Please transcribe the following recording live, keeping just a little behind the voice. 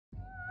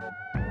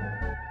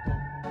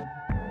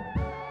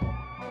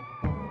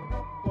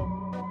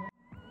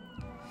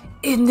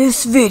In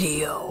this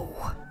video,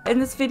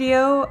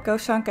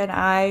 Goshunk and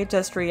I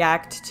just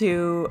react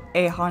to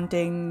a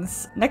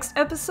hauntings next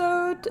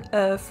episode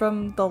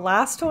from the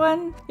last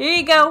one. Here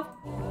you go.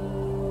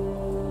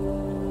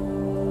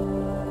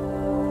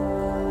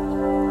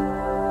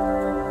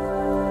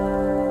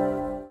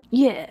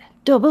 Yeah,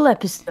 double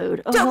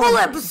episode. Double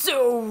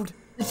episode!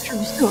 The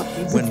true story.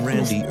 When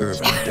Randy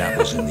Irvin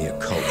dabbles in the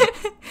occult.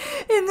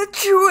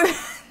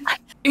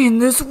 In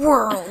this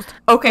world.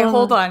 Okay,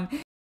 hold on.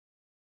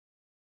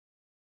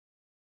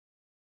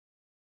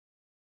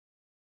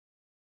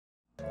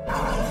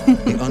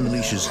 He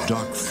unleashes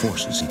dark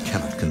forces he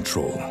cannot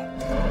control.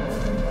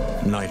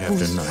 Night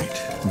after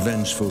night,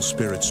 vengeful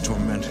spirits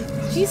torment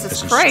him Jesus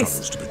as he Christ.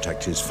 struggles to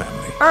protect his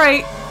family.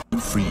 Alright. To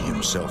free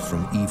himself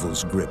from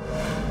evil's grip,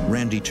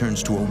 Randy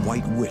turns to a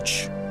white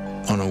witch,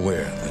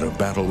 unaware that a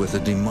battle with the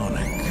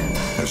demonic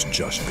has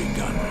just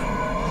begun.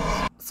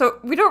 So,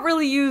 we don't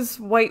really use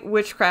white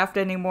witchcraft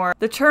anymore.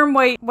 The term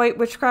white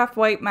witchcraft,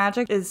 white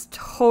magic is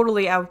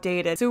totally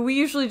outdated. So we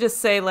usually just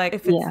say, like,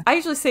 if it's, I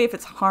usually say if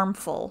it's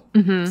harmful,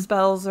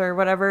 spells or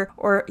whatever,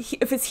 or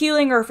if it's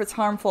healing or if it's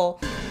harmful.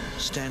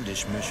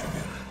 Standish,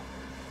 Michigan,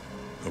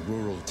 a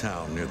rural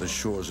town near the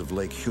shores of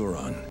Lake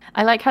Huron.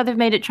 I like how they've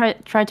made it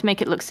tried to make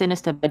it look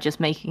sinister by just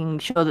making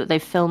sure that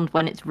they've filmed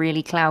when it's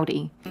really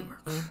cloudy.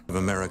 Of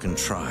American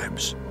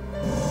tribes.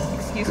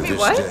 Excuse To me, this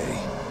what?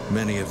 day,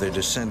 many of their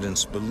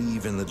descendants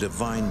believe in the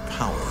divine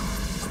power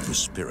of the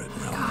spirit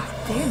realm. God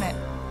damn it.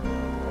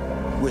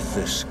 With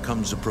this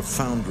comes a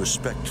profound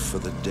respect for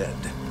the dead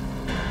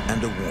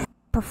and a warning.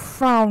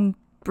 Profound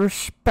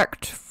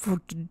respect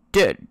for the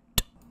dead.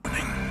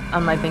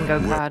 On my bingo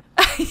card.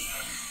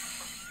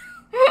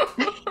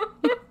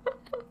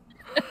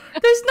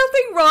 There's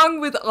nothing wrong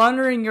with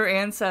honoring your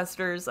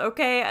ancestors,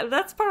 okay?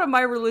 That's part of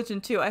my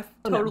religion too. I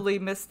totally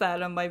missed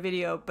that on my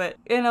video, but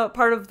you know,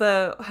 part of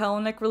the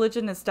Hellenic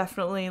religion is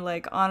definitely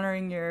like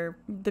honoring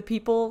the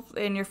people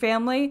in your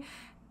family,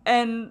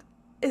 and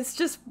it's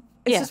just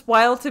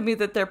wild to me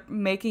that they're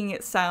making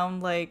it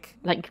sound like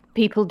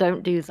people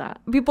don't do that.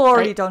 People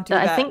already don't do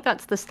that. I think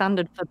that's the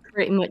standard for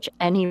pretty much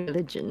any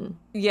religion.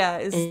 Yeah,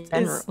 in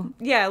general.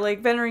 Like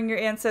venerating your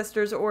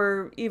ancestors,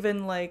 or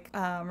even like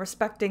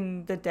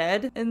respecting the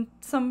dead in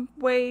some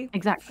way,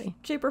 Exactly,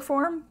 shape or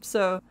form.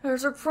 So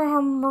there's a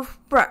profound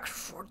respect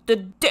for the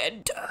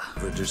dead.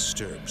 Whoever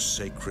disturbs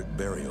sacred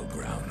burial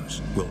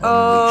grounds will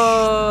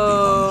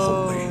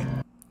unleash the unholy.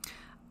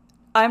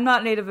 I'm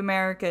not Native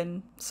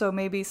American, so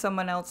maybe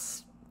someone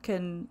else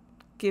can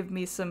give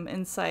me some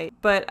insight.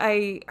 But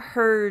I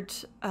heard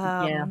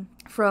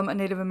from a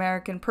Native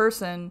American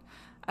person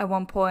at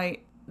one point,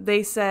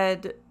 they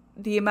said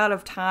the amount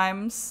of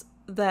times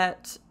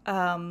that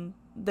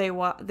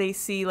they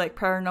see like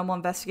paranormal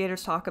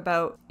investigators talk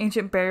about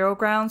ancient burial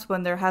grounds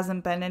when there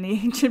hasn't been any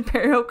ancient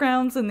burial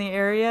grounds in the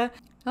area.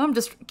 I'm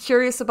just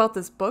curious about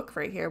this book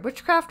right here,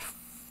 Witchcraft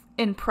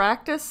in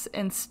Practice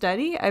and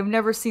Study. I've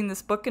never seen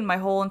this book in my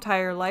whole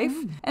entire life,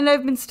 and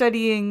I've been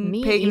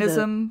studying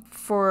paganism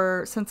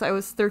since I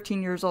was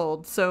 13 years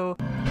old. So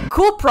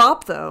cool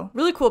prop though,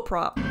 really cool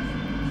prop.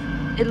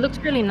 it looks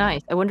really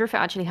nice. I wonder if it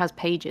actually has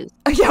pages.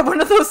 Yeah,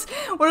 one of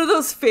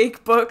those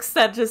fake books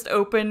that just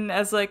open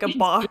as like a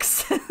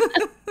box.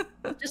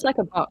 Just like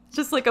a box.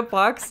 Just like a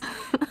box.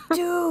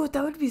 Dude,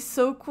 that would be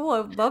so cool.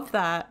 I would love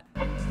that.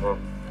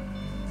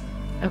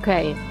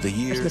 Okay. The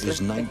year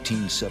is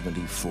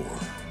 1974.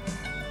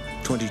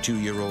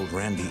 22-year-old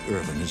Randy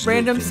Irvin is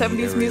Random lived in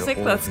the 70s area music,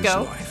 all let's of his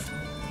go. life.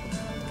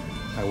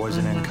 I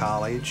wasn't in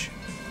college.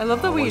 I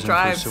love the way he wasn't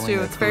drives pursuing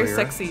too. a It's very career.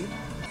 sexy.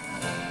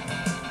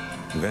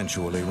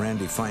 Eventually,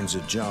 Randy finds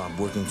a job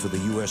working for the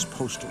U.S.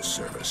 Postal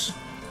Service.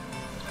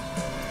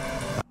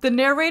 The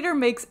narrator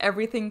makes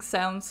everything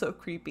sound so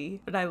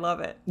creepy, and I love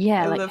it.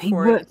 Yeah, I like live he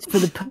for works for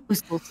the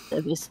Postal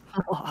Service.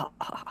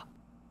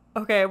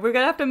 Okay, we're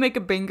gonna have to make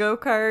a bingo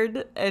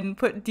card and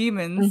put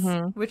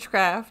demons,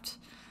 witchcraft,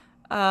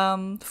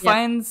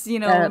 finds, you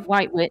know...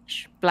 White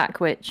witch, black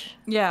witch.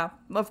 Yeah,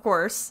 of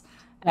course.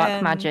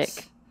 Dark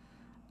magic.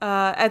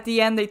 At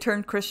the end, they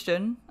turn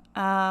Christian.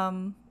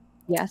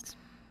 Yes.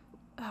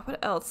 What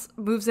else?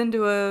 Moves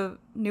into a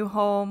new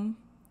home.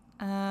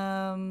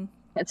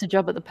 Gets a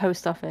job at the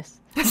post office.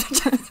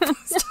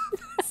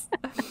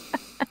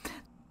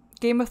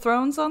 Game of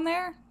Thrones on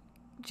there?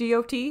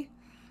 GOT?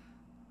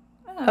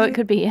 Oh, it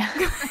could be, yeah.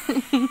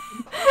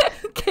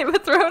 Game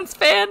of Thrones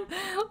fan?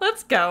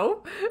 Let's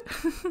go.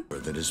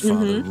 That his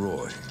father,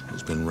 Roy,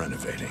 has been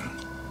renovating.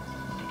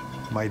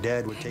 My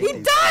dad would take He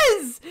me.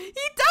 does!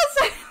 He does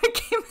have a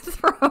Game of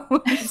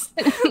Thrones.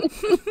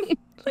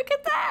 Look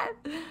at that.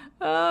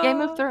 Game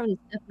of Thrones,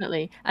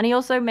 definitely. And he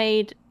also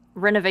made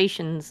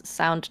renovations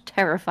sound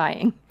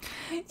terrifying.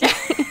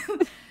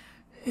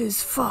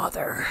 His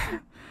father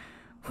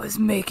was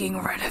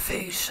making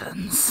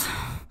renovations.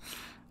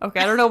 Okay,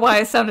 I don't know why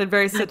I sounded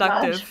very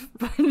seductive.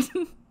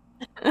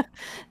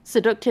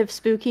 Seductive,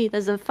 spooky.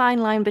 There's a fine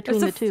line between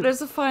the two.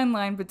 There's a fine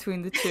line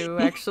between the two,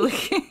 actually.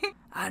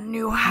 a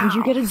new house. Did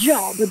you get a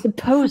job at the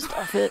post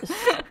office?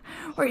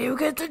 Where you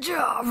get the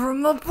job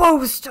from the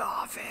post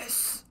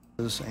office.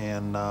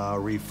 And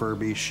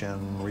refurbish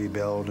and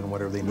rebuild and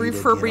whatever they needed,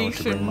 Refurbish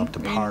to bring them up to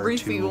and par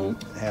refuel.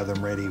 to have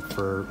them ready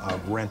for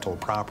rental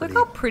property.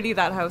 Look how pretty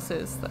that house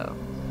is, though.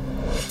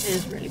 It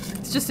is really pretty.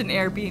 It's just an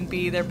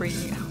Airbnb they're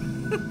bringing out.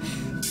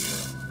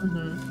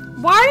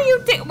 Why are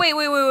you wait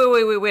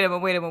a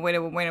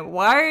minute.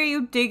 Why are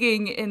you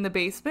digging in the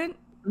basement?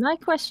 My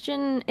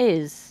question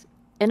is,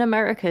 in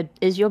America,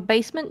 is your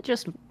basement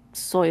just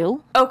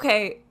soil?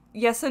 Okay,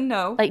 yes and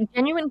no. Like,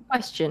 genuine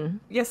question.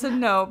 Yes and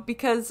no,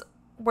 because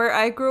where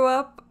I grew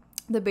up,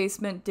 the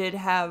basement did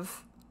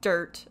have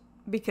dirt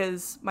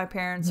because my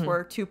parents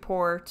were too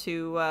poor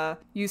to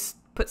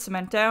put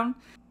cement down.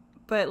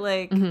 But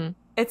like,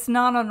 it's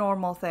not a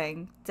normal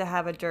thing to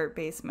have a dirt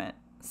basement.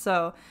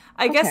 So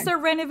I guess they're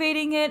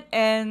renovating it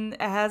and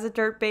it has a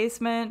dirt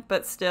basement,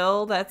 but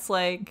still, that's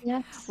like,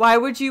 why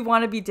would you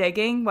want to be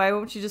digging? Why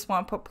wouldn't you just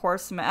want to put pour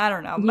cement? I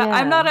don't know.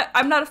 Yeah.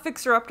 I'm not a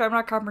fixer-upper. I'm not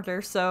a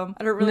carpenter, so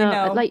I don't really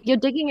know. Like, you're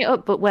digging it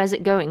up, but where's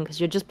it going?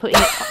 Because you're just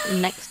putting it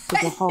next to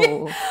the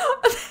hole.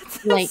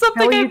 Like,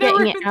 how are you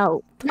getting it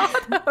out?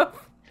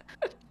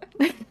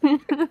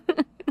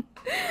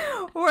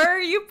 Where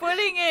are you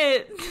putting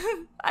it?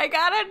 I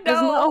gotta know.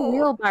 There's not a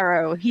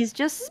wheelbarrow. He's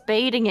just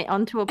spading it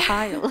onto a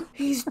pile.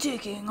 He's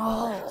digging a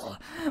hole.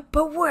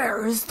 But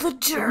where is the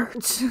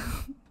dirt?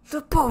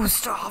 The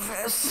post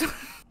office.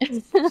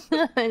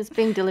 It's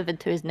being delivered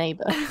to his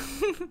neighbor.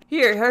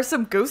 Here's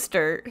some ghost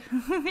dirt.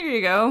 Here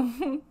you go.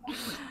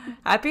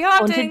 Happy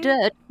haunting. Haunted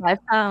dirt,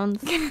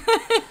 £5.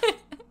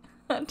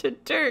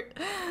 Haunted dirt,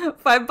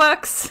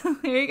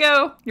 $5. Here you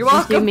go. You're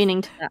welcome. New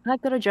meaning to that. I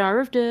got a jar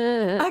of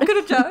dirt. I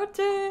got a jar of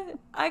dirt.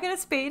 I got a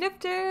spade of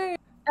dirt.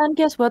 And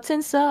guess what's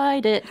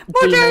inside it?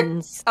 More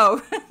Demons. dirt. Oh,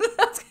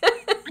 that's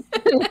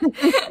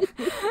good.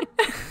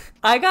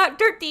 I got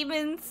dirt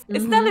demons.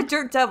 It's not a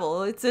dirt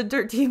devil. It's a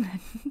dirt demon.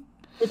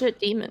 The dirt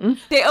demon.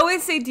 They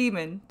always say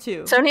demon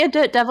too. It's only a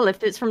dirt devil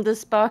if it's from the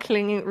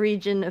sparkling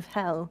region of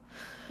hell.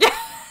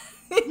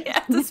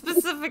 Yeah, the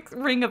specific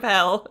ring of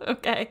hell.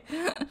 Okay.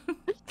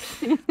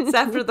 It's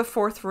after the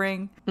fourth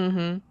ring.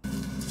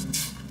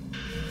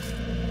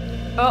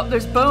 Oh,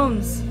 there's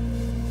bones.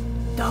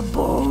 The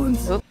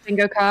bones. Oh,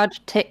 bingo card.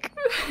 Tick.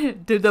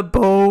 Did the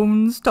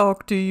bones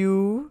talk to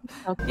you?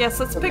 Okay. Yes,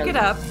 let's pick it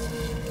up.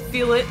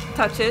 Feel it.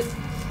 Touch it.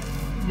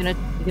 You're gonna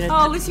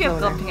Oh, at least you have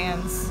gloved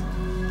hands.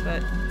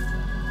 But...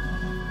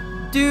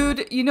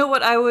 Dude, you know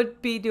what I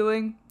would be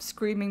doing?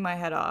 Screaming my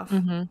head off.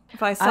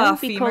 If I saw a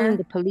I'd be femur. calling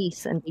the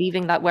police and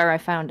leaving that where I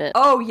found it.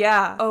 Oh,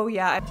 yeah. Oh,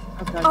 yeah.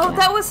 Oh,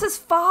 that was his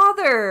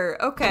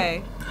father.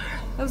 Okay.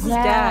 That was his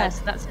dad. Yes,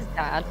 that's his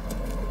dad.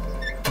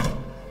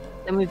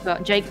 Then we've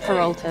got Jake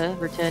Peralta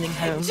returning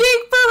home.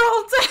 Jake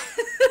Peralta!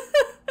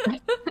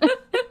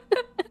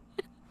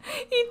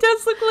 He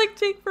does look like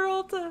Jake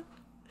Peralta.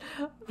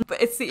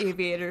 But it's the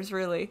aviators,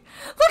 really.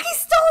 Look, he's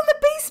still in the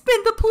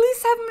basement! The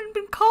police haven't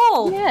been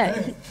called!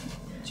 Yeah.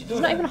 He's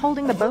not even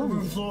holding the bone.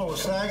 The floor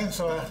was sagging,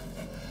 so I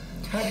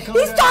had to come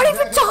He's down not and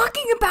even back.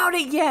 talking about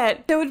it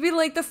yet! That would be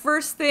like the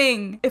first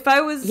thing. If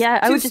I was I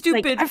too would just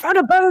stupid. be like, I found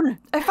a bone!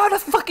 I found a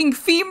fucking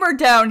femur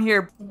down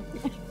here!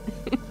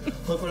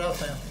 Look what I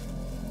found.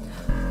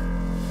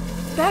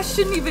 That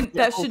shouldn't even,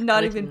 that should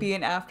not even be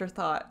an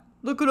afterthought.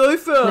 Look what I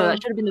found! No,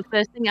 that should have been the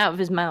first thing out of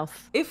his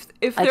mouth. If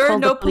I there are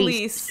called no the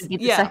police, police, to be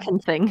the yeah.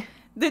 second thing.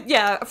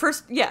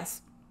 First,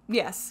 yes.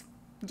 Yes.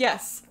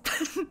 Yes.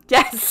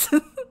 Yes.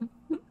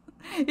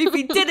 If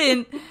he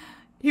didn't,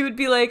 he would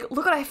be like,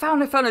 look what I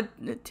found. I found a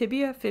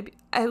tibia? It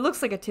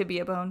looks like a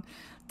tibia bone.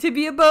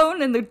 Tibia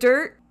bone in the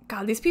dirt.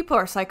 God, these people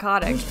are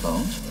psychotic.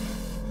 Bones?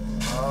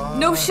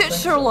 No shit,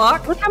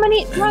 Sherlock. Look how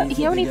many... Yeah,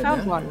 he only good,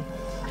 found yeah. one.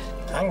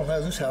 I don't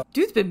know. This house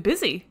Dude's been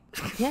busy.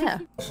 Yeah.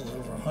 is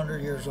over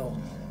 100 years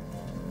old.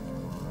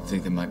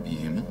 Think they might be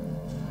human?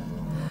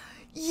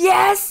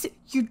 Yes!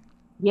 You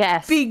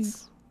Yes. big...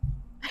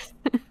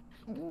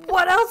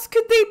 What else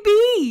could they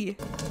be?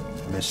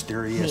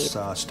 Mysterious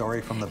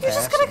story from the You're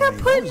past. just gonna that get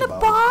nobody put in knows the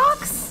about.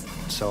 box?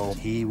 So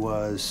he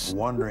was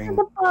wondering.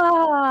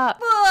 Box!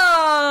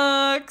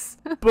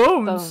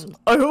 Bones. Bones.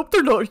 I hope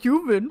they're not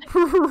human.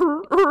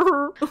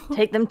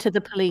 Take them to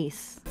the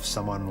police. If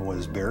someone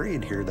was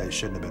buried here that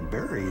shouldn't have been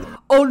buried.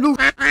 Oh no.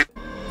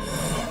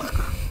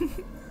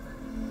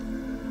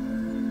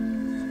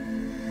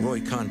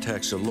 Roy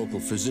contacts a local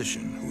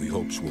physician who he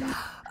hopes will...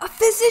 A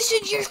physician,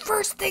 your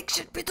first thing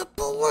should be the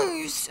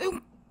police,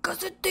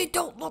 because they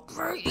don't look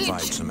very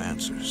provide itchy. some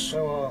answers.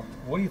 So,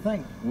 what do you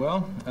think?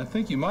 Well, I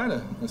think you might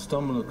have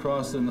stumbled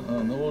across an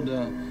old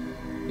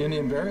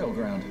Indian burial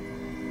ground.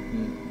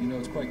 You know,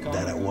 it's quite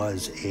common. That it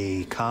was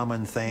a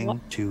common thing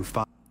to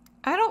find.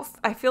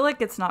 I feel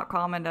like it's not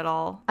common at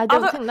all. I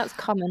don't think that's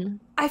common.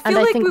 I And feel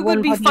like think we would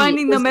one be body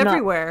finding them does not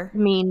everywhere.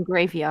 mean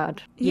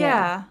graveyard.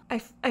 Yeah. I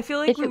feel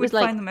like If we it would was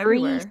like find them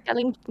everywhere.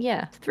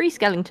 three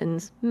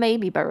skeletons,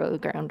 maybe burial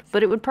ground,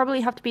 but it would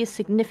probably have to be a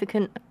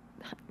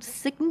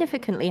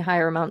significantly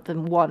higher amount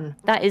than one.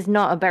 That is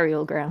not a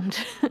burial ground.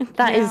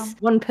 That Yeah. is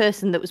one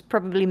person that was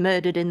probably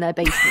murdered in their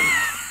basement.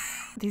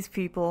 These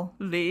people.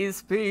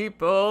 These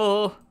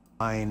people.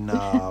 Find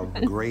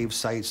grave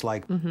sites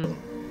like.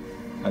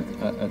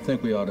 I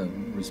think we ought to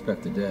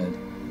respect the dead.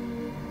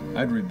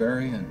 I'd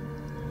rebury and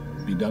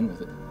be done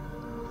with it.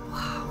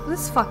 Wow,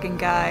 this fucking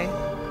guy.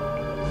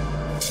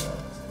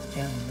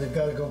 And they've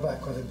got to go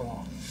back where they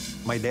belong.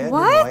 My dad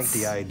What? didn't like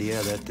the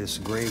idea that this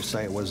grave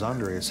site was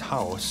under his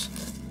house.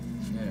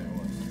 Yeah, it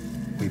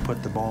was. We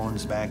put the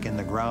bones back in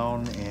the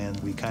ground, and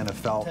we kind of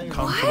felt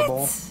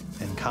comfortable What?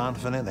 and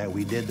confident that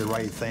we did the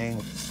right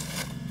thing.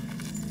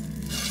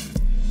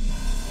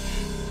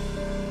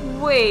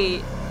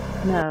 Wait.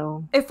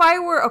 No. If I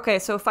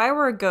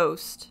were a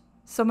ghost,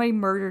 somebody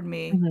murdered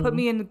me, put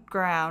me in the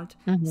ground,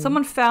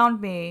 someone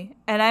found me,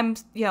 and I'm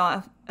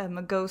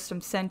a ghost,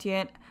 I'm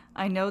sentient,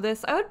 I know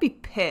this, I would be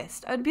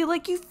pissed. I'd be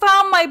like, you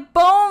found my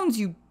bones,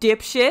 you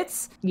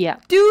dipshits. Yeah.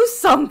 Do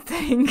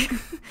something.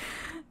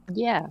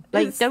 Yeah.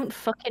 Like, don't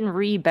fucking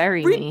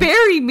rebury me.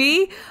 Rebury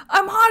me?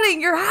 I'm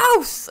haunting your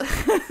house.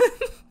 For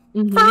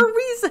a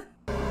reason.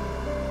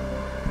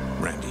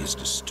 Randy is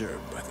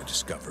disturbed by the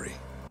discovery.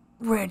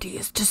 Randy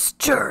is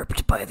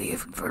disturbed by the...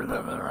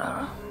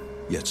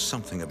 Yet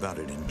something about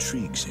it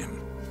intrigues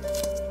him.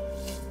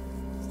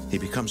 He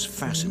becomes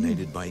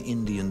fascinated by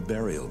Indian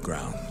burial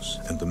grounds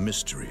and the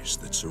mysteries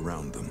that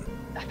surround them.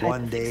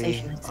 One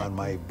day on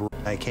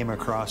I came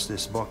across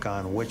this book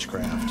on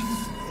witchcraft.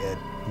 It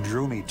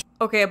drew me to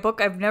Okay, a book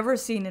I've never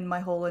seen in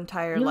my whole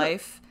entire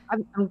life.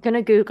 I'm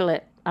gonna Google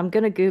it. I've got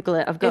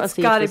to It's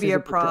see. got to if this be is a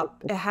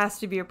prop. It has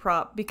to be a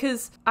prop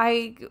because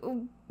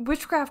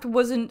witchcraft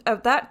wasn't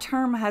that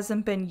term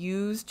hasn't been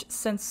used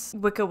since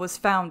Wicca was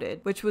founded,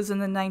 which was in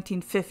the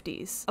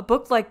 1950s. A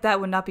book like that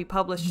would not be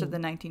published in the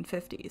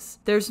 1950s.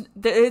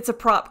 It's a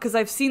prop because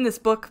I've seen this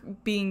book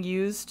being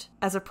used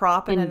as a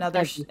prop in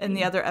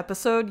the other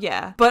episode.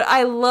 Yeah, but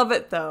I love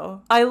it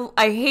though.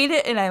 I hate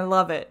it and I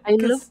love it. I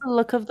love the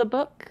look of the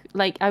book.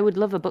 Like, I would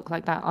love a book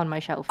like that on my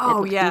shelf.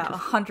 Oh yeah,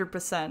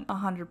 100%,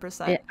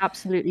 100%. It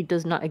absolutely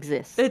does not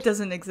exist. It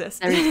doesn't exist.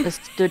 There is a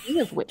study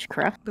of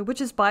witchcraft. The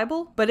Witch's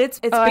Bible, but it's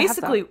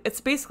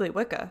basically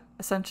Wicca,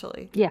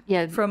 essentially.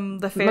 Yeah. From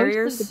the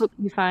farriers. Most of the books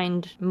you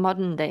find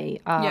modern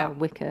day are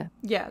Wicca.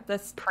 Yeah,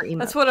 that's pretty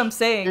much. That's what I'm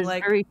saying. There's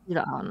like very few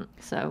that aren't.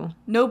 So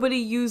nobody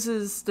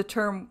uses the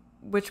term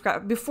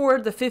witchcraft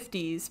before the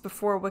 50s,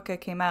 before Wicca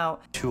came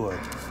out. it.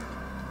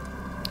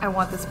 I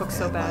want this book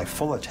so And my bad.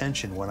 full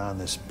attention went on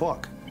this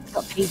book. it's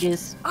got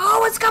pages.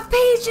 Oh, it's got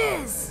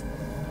pages.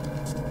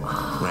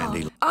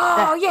 Randy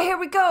Oh yeah, here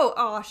we go.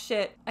 Oh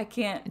shit, I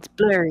can't. It's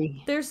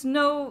blurry. There's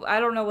no. I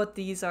don't know what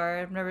these are.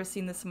 I've never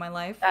seen this in my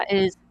life. That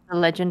is the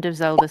Legend of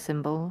Zelda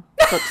symbol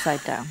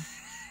upside down.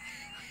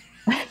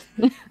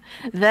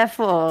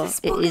 Therefore, This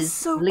it book is is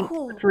so linked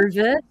cool.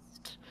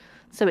 reversed.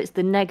 So it's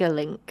the nega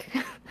link.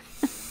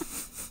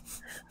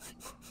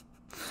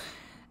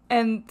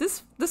 And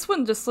this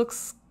one just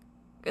looks.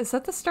 Is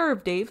that the Star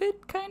of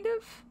David, kind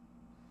of?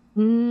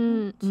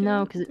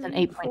 No, because it's an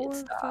 8-pointed 4,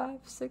 star. 5,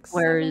 6,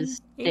 Whereas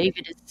 7, 8.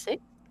 David is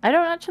 6. I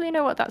don't actually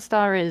know what that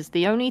star is.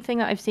 The only thing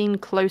that I've seen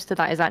close to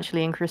that is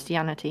actually in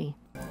Christianity.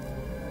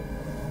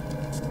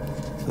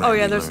 Oh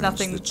yeah, Randy there's learns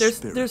nothing.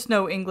 that There's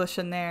no English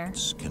in there.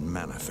 spirits can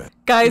manifest.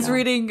 Guys No.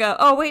 reading.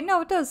 Oh wait,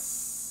 no, it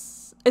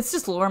does. It's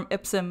just lorem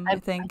ipsum, I I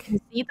think. can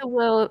see the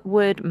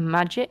word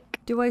magic.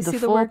 Do I see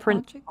the four word magic?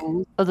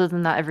 principles. Other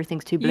than that,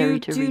 everything's too blurry You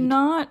to do read.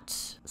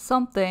 not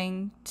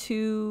something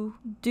to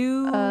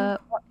do.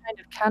 What kind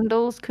of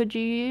candles could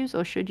you use,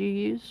 or should you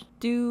use?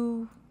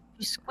 Do If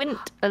you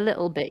squint a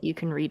little bit, you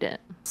can read it.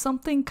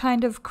 something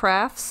kind of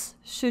crafts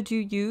should you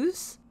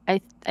use?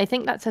 I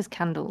think that says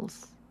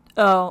candles.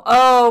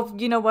 Oh,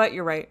 you know what?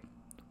 You're right.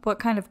 What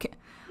kind of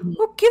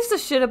who gives a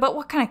shit about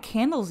what kind of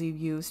candles you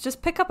use?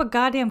 Just pick up a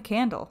goddamn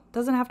candle.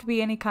 Doesn't have to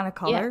be any kind of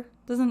color.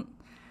 Doesn't.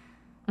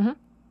 Mhm.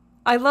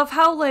 I love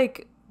how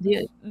like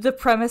the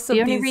premise of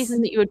The only these.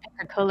 reason that you would pick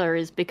a color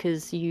is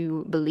because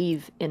you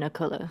believe in a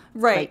color.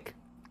 Right. Like,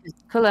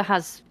 color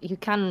has, you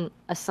can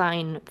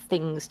assign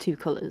things to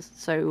colors.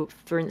 So,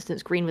 for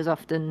instance, green was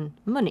often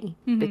money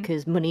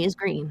because money is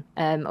green.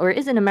 Or it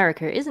is in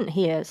America. It isn't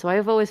here. So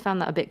I've always found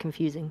that a bit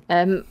confusing.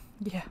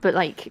 Yeah. But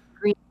like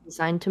green is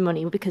assigned to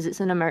money because it's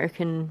an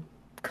American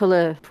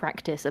color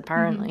practice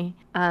apparently,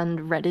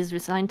 and red is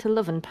assigned to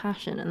love and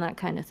passion and that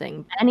kind of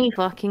thing. Any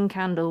fucking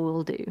candle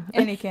will do.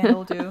 Any candle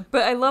will do.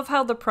 But I love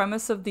how the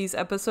premise of these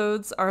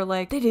episodes are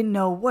like they didn't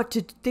know what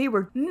to. They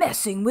were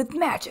messing with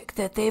magic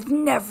that they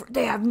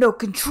have no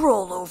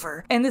control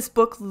over. And this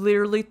book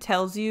literally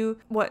tells you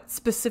what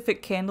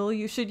specific candle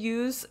you should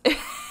use.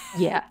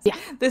 Yeah.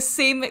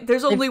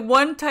 There's only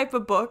one type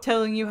of book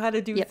telling you how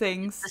to do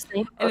things, the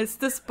same and book. it's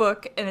this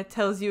book, and it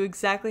tells you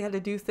exactly how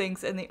to do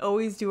things, and they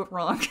always do it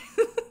wrong.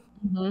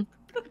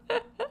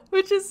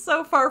 Which is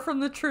so far from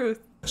the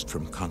truth.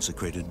 From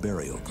consecrated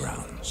burial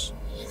grounds.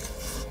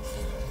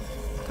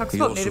 Talks He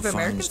about also Native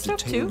American finds stuff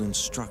detailed too.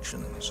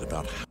 instructions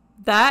about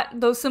how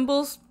Those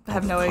symbols, I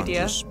have to no conjure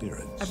idea.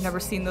 spirits. I've never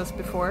seen those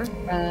before.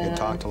 It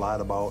talked a lot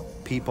about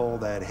people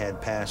that had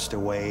passed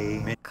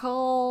away.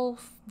 Call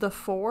the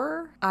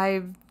Four.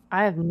 I've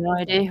I have no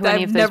idea who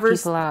any of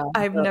those people are.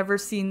 I've never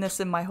seen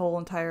this in my whole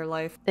entire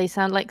life. They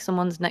sound like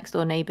someone's next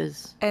door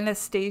neighbors.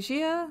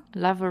 Anastasia?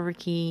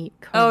 Lavariki.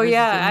 Oh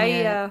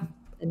yeah,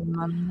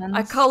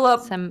 I call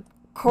up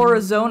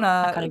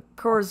Corazonia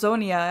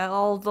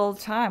all the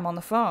time on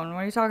the phone. What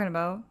are you talking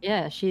about?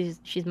 Yeah, she's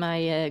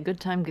my good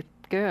time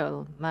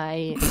girl,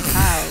 my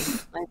pal,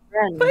 my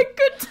friend. My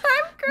good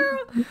time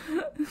girl.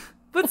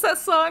 What's that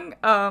song?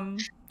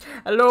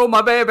 Hello,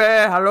 my baby.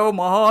 Hello,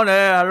 my honey.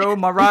 Hello,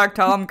 my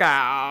ragtime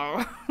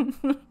gal.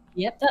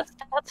 Yep, that's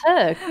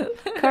her.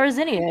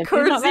 Corazinia.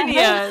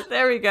 Corazinia.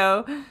 There we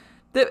go.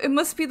 It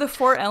must be the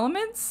 4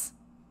 elements?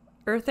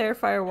 Earth, air,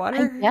 fire,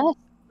 water? Yes,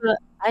 but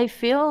I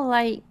feel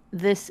like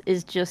this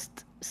is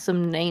just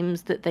some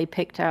names that they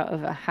picked out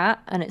of a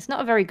hat, and it's not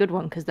a very good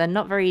one because they're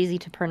not very easy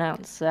to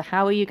pronounce. So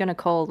how are you going to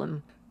call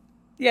them?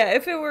 Yeah,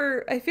 if it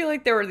were, I feel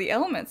like there were the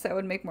elements, that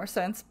would make more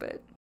sense,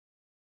 but...